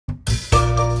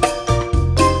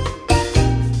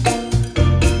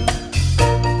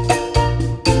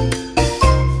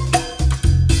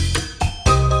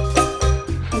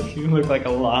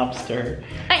lobster.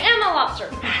 I am a lobster.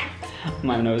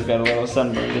 My nose got a little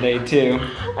sunburned today too.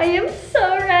 I am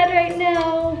so red right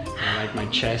now. I like my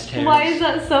chest hairs. Why is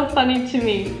that so funny to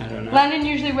me? I don't know. Landon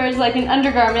usually wears like an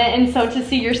undergarment, and so to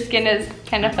see your skin is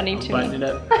kind of funny to me. Button it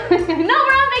up. No, we're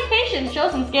on vacation. Show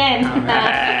some skin.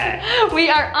 Right. We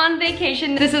are on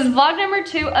vacation. This is vlog number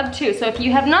 2 of 2. So if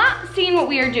you have not seen what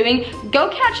we are doing, go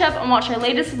catch up and watch our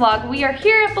latest vlog. We are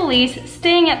here at Belize,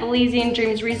 staying at Belizean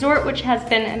Dreams Resort, which has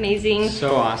been amazing.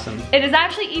 So awesome. It is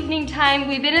actually evening time.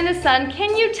 We've been in the sun.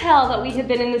 Can you tell that we have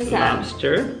been in the sun?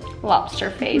 Lobster. Lobster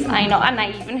face, I know, and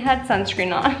I even had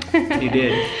sunscreen on. You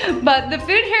did. But the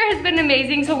food here has been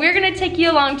amazing, so we're gonna take you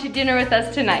along to dinner with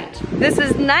us tonight. This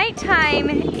is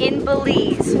nighttime in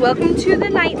Belize. Welcome to the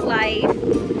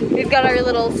nightlife. We've got our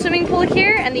little swimming pool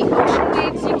here and the ocean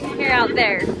waves you can hear out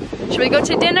there. Should we go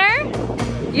to dinner?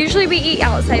 Usually we eat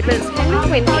outside, but it's kind of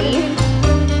windy.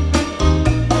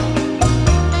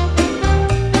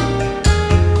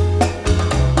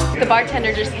 The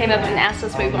bartender just came up and asked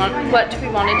us what we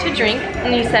wanted to drink,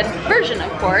 and he said version,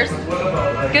 of course.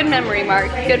 Good memory,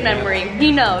 Mark, good memory.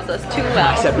 He knows us too well.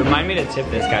 I said, remind me to tip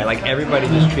this guy. Like, everybody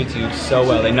just treats you so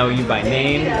well. They know you by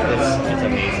name. It's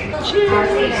amazing.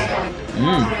 Cheers.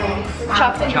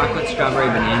 Chocolate strawberry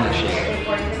banana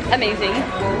shake. Amazing.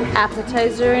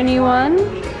 Appetizer, anyone?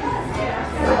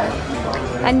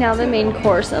 And now the main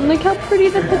course. And look how pretty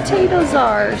the potatoes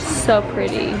are. So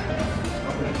pretty.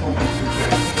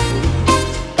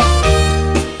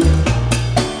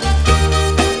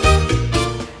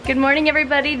 Good morning,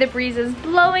 everybody. The breeze is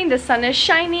blowing, the sun is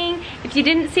shining. If you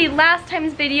didn't see last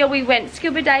time's video, we went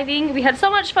scuba diving. We had so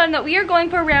much fun that we are going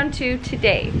for round 2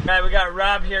 today. All right, we got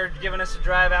Rob here giving us a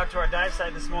drive out to our dive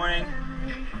site this morning.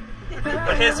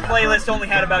 But his playlist only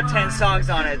had about 10 songs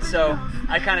on it, so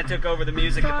I kind of took over the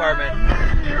music department.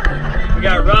 We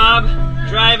got Rob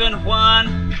driving,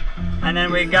 Juan, and then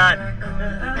we got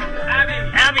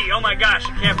Abby, oh my gosh,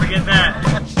 I can't forget that.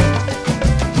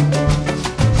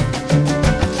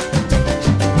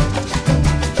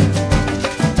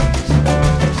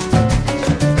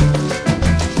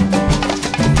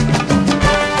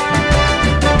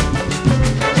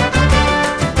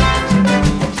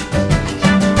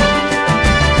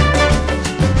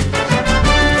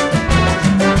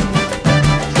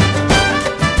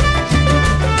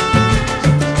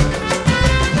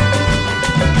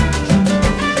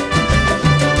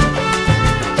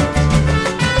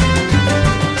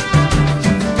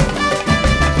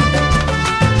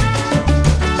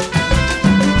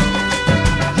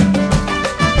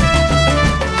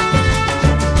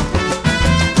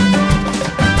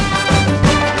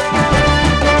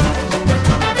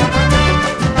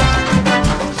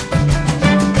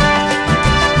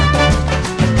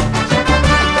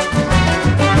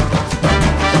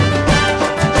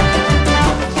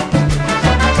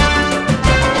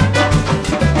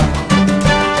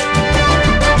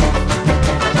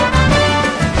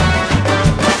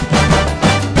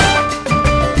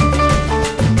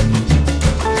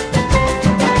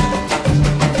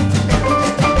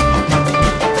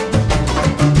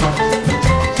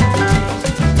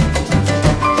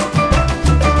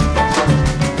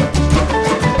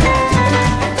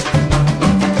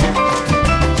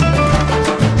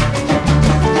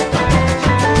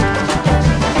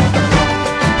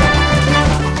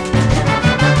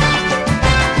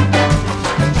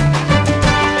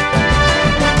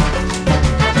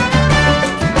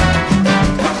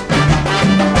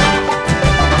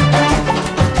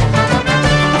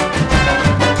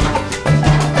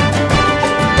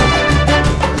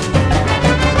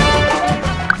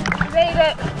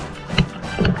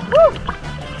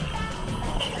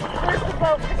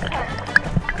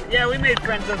 Yeah, we made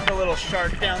friends with the little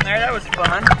shark down there. That was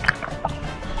fun.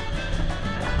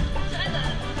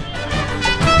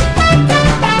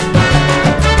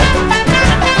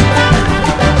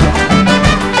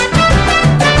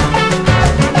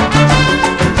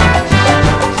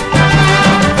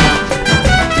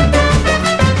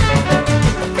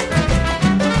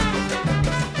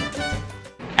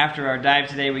 After our dive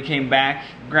today, we came back,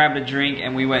 grabbed a drink,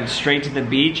 and we went straight to the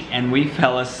beach, and we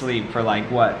fell asleep for like,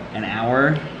 what, an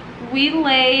hour? We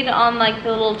laid on like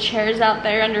the little chairs out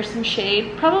there under some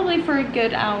shade, probably for a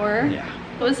good hour. Yeah.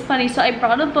 It was funny, so I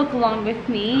brought a book along with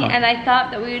me, and I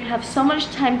thought that we would have so much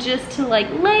time just to like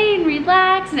lay and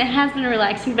relax, and it has been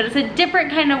relaxing, but it's a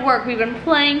different kind of work. We've been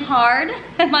playing hard,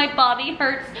 and my body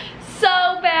hurts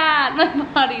so bad.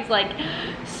 My body's like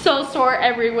so sore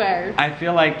everywhere. I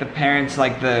feel like the parents,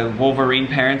 like the Wolverine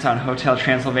parents on Hotel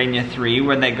Transylvania 3,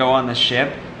 when they go on the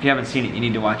ship. If you haven't seen it, you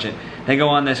need to watch it. They go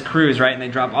on this cruise, right, and they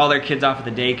drop all their kids off at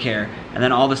the daycare, and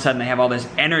then all of a sudden they have all this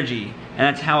energy And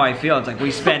that's how I feel. It's like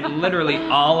we spend literally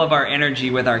all of our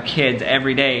energy with our kids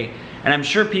every day. And I'm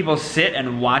sure people sit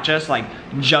and watch us like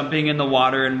jumping in the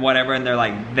water and whatever, and they're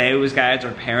like, those guys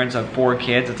are parents of 4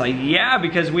 kids. It's like, yeah,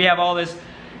 because we have all this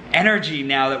energy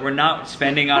now that we're not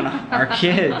spending on our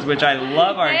kids, which I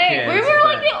love our kids. We were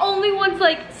like the only ones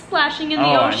like splashing in the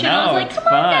ocean. I was like,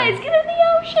 come on guys, get in the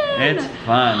ocean. It's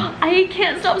fun. I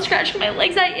can't stop scratching my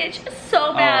legs. I itch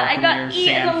so bad. I got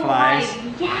eaten alive.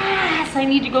 Yes, I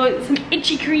need to go get some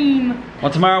itchy cream.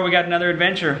 Well, tomorrow we got another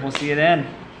adventure. We'll see you then.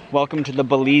 Welcome to the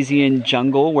Belizean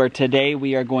jungle, where today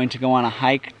we are going to go on a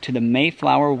hike to the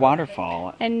Mayflower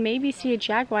waterfall. And maybe see a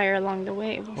jaguar along the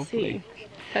way. We'll see.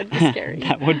 That'd be scary.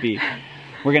 That would be.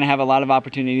 We're gonna have a lot of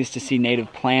opportunities to see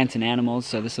native plants and animals,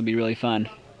 so this will be really fun.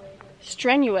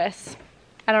 Strenuous.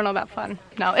 I don't know about fun.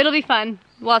 No, it'll be fun.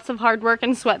 Lots of hard work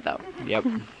and sweat though. Yep.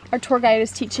 Our tour guide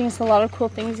is teaching us a lot of cool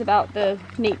things about the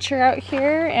nature out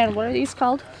here. And what are these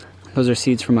called? Those are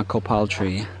seeds from a copal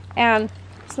tree. And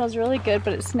it smells really good,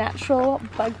 but it's natural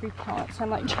bug repellent. So I'm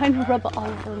like trying to rub it all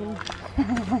over me.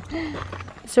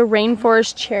 So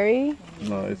rainforest cherry.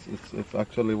 No, it's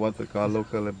actually what they call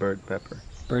locally bird pepper.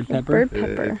 Bird pepper? Bird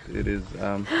pepper. It is.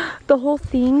 The whole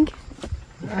thing.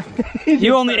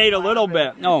 You only ate a little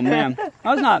bit. Oh man,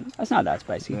 that's not that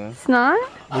spicy. Yeah. It's not?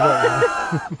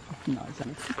 No, it's not.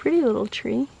 It's a pretty little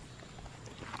tree.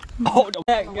 Oh,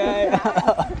 that guy.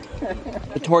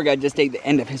 The tour guide just ate the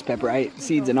end of his pepper. I ate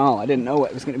seeds and all. I didn't know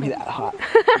it was going to be that hot.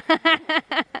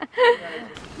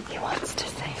 He wants to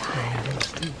say hi.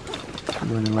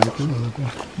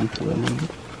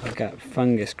 I've got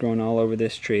fungus growing all over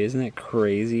this tree. Isn't that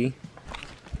crazy?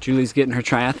 Julie's getting her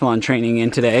triathlon training in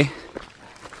today.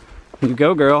 You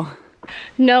go, girl.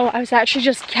 No, I was actually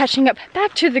just catching up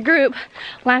back to the group.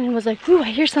 Landon was like, ooh,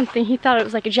 I hear something. He thought it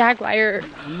was like a jaguar.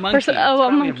 A monkey. Oh,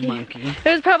 a monkey. It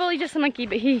was probably just a monkey,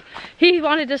 but he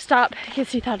wanted to stop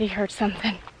because he thought he heard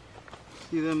something.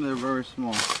 See them? They're very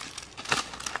small.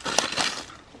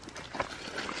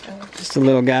 Just a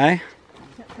little guy.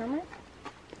 Termite?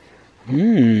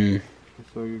 Mmm.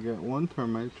 So you get one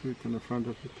termite root in the front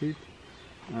of your teeth,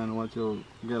 and what you'll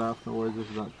get afterwards is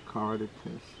that carotid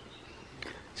taste.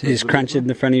 So you just crunch it in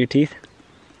the front of your teeth?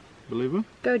 Believe it?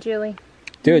 Go, Julie.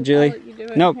 Do it, Julie.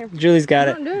 Nope, Julie's got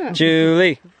it. It.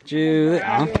 Julie.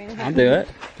 I'll do it.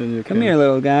 Come here,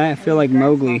 little guy. I feel like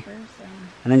Mowgli.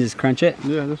 And then just crunch it?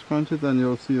 Yeah, just crunch it and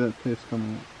you'll see that taste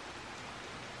coming out.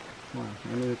 Wow,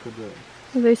 I need to do it.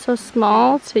 Are they so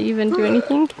small to even do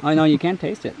anything? Oh no, you can't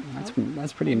taste it.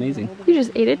 That's pretty amazing. You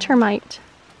just ate a termite.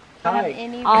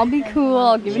 I'll be cool,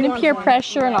 I'll give in to peer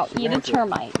pressure, and I'll eat a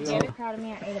termite. You're proud of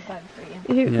me, I ate a bug for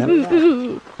you.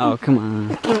 Yep. Oh, come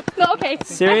on. Okay.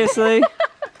 Seriously? It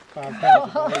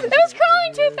was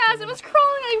crawling too fast. It was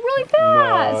crawling like really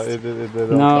fast.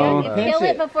 No. Peel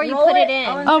it before you put it in.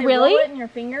 Oh, really? Roll it in your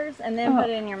fingers and then put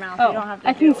it in your mouth. You don't have to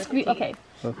I do can it with squeeze. your teeth.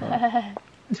 Okay.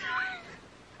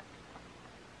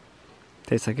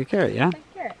 Tastes like a carrot, yeah?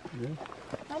 Carrot.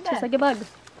 Not Just bad. like a bug.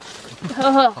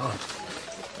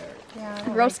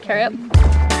 Gross carrot.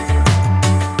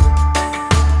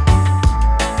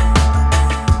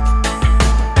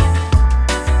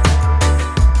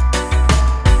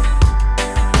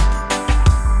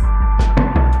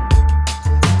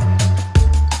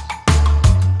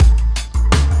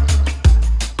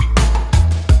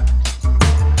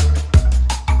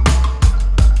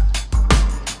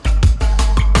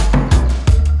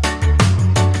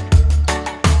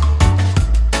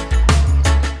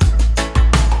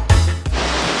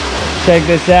 Check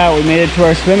this out, we made it to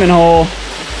our swimming hole.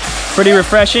 Pretty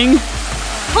refreshing.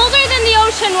 Colder than the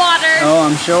ocean water. Oh,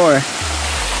 I'm sure. 1,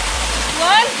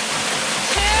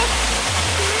 2,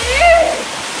 3.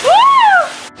 Woo!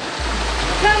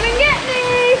 Come and get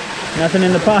me. Nothing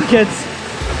in the pockets.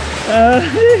 Do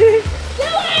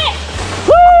it!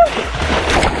 Woo!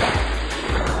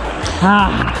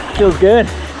 Ah, feels good.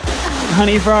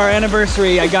 Honey, for our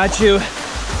anniversary, I got you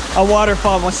a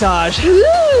waterfall massage. Ooh,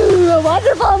 a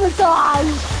waterfall massage.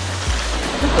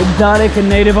 Exotic and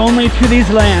native only to these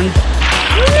lands. No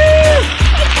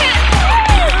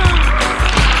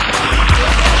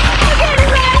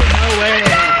way.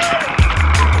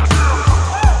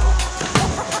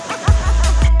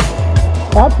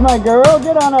 That's my girl.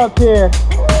 Get on up here.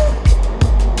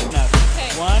 Okay.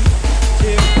 1,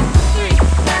 2,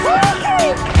 3.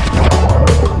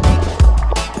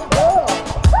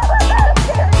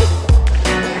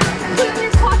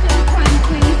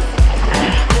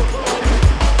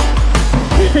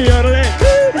 Yodel it.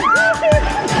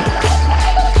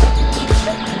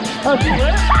 Oh,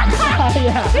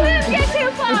 We didn't get too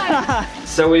far.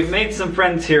 So we've made some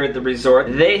friends here at the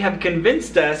resort. They have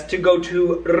convinced us to go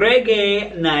to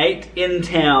reggae night in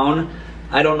town.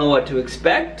 I don't know what to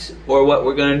expect or what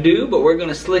we're gonna do, but we're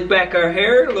gonna slick back our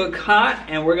hair, look hot,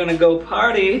 and we're gonna go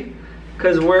party.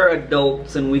 Because we're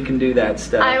adults and we can do that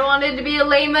stuff. I wanted to be a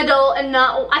lame adult and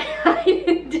not, I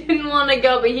didn't want to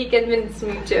go, but he convinced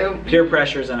me to. Peer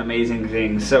pressure is an amazing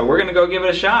thing, so we're gonna go give it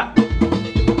a shot.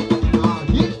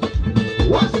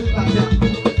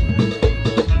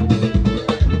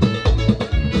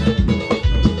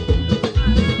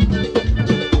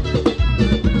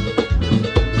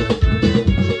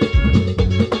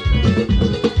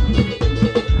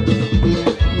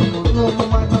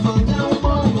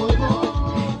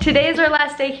 Today is our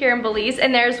last day here in Belize,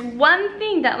 and there's one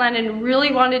thing that Landon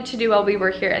really wanted to do while we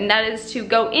were here, and that is to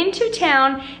go into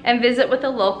town and visit with the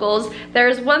locals.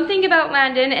 There's one thing about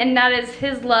Landon, and that is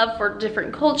his love for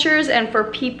different cultures and for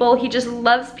people. He just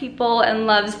loves people and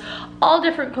loves all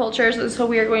different cultures, and so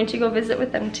we are going to go visit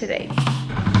with them today.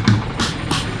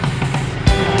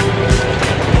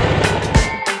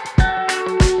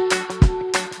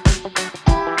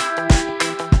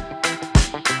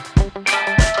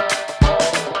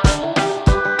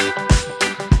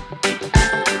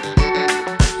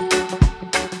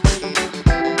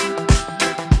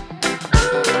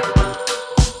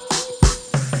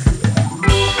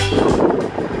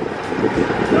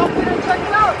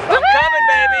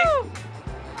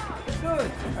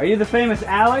 Are you the famous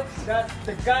Alex? That's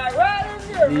the guy right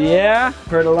in here. Yeah,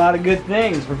 heard a lot of good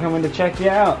things. We're coming to check you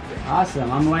out.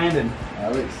 Awesome, I'm Landon.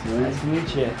 Alex, Nice to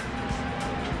meet you.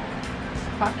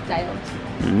 Crocodiles.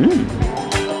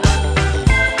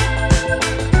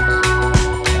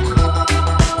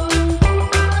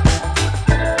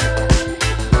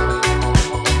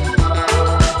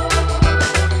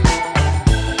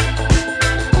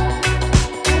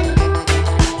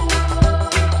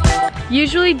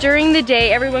 Usually during the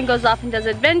day, everyone goes off and does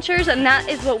adventures, and that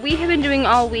is what we have been doing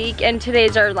all week. And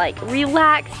today's our like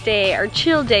relaxed day, our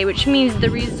chill day, which means the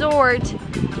resort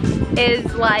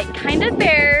is like kind of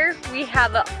bare. We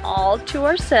have it all to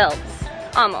ourselves,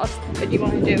 almost. What do you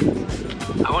want to do?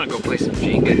 I want to go play some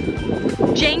Jenga.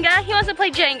 Jenga? He wants to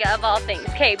play Jenga of all things.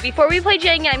 Okay, before we play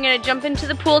Jenga, I'm gonna jump into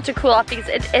the pool to cool off because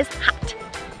it is hot.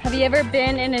 Have you ever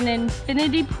been in an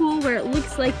infinity pool where it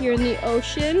looks like you're in the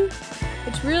ocean?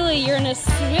 It's really, you're in a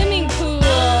swimming pool.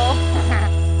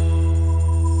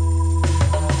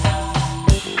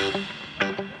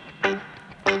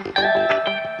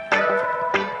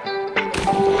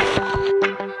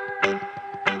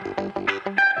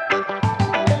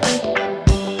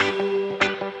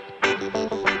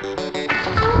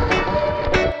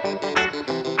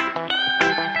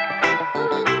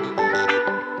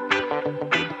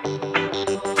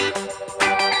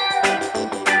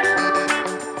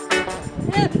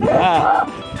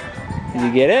 Did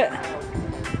you get it?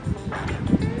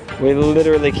 We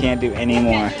literally can't do any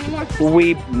more.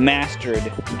 We mastered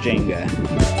Jenga.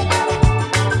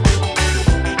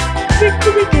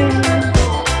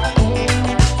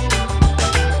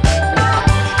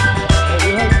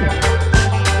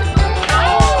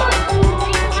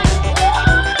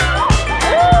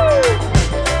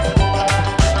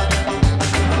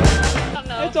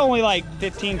 It's only like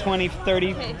 15, 20,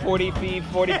 30, 40 feet,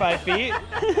 45 feet.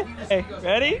 Okay,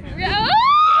 ready?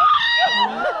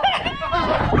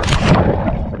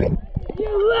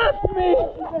 You left me!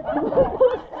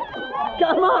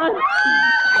 Come on!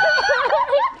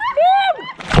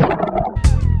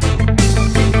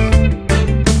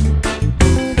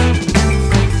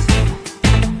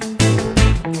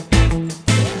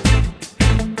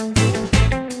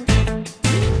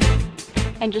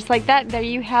 And just like that, there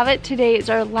you have it. Today is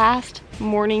our last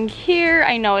morning here.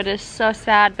 I know it is so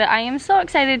sad, but I am so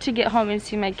excited to get home and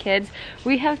see my kids.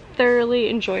 We have thoroughly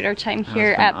enjoyed our time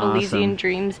here at Belizean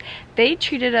Dreams. They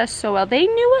treated us so well. They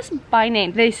knew us by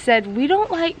name. They said, we don't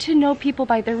like to know people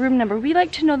by their room number. We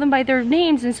like to know them by their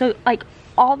names. And so like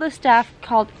all the staff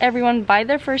called everyone by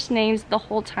their first names the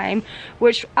whole time,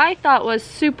 which I thought was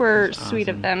super sweet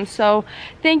of them. So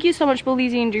thank you so much,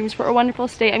 Belizean Dreams, for a wonderful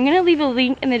stay. I'm gonna leave a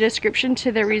link in the description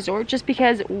to their resort just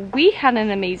because we had an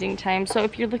amazing time. So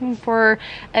if you're looking for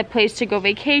a place to go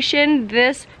vacation,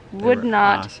 this would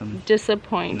not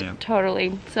disappoint. Yep.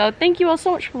 Totally. So thank you all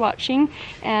so much for watching,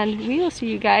 and we will see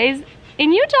you guys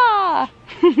in Utah.